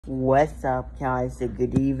What's up, guys?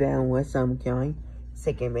 Good evening. What's up, guy?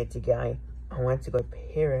 Second mate guy. I want to go to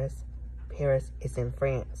Paris. Paris is in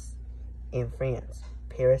France. In France.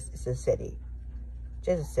 Paris is a city.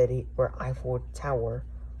 Just a city where Eiffel Tower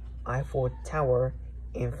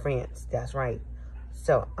in France. That's right.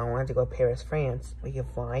 So, I want to go to Paris, France. We can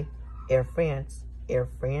fly Air France to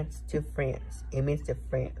France. It means to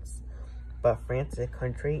France. But France is a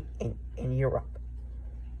country in Europe.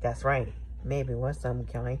 That's right. Maybe what's some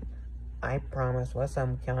guy? I promise what's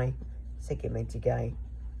some guy? Second mate guy.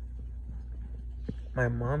 My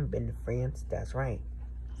mom been to France, that's right.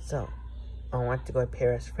 So, I want to go to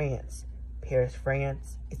Paris, France. Paris,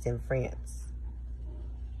 France, it's in France.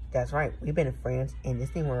 That's right, we've been to France in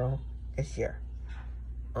Disney World this year.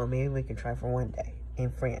 Or maybe we can try for one day. In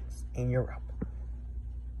France, in Europe.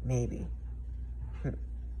 Maybe.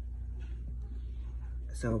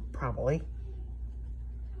 So, probably.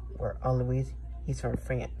 Where Alois, he's from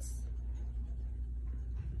France.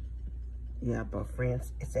 Yeah, but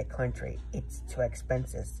France is a country. It's too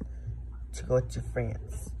expensive to go to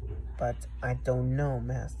France. But I don't know,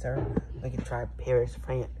 master. We can try Paris,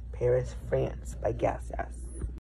 France by gas, yes.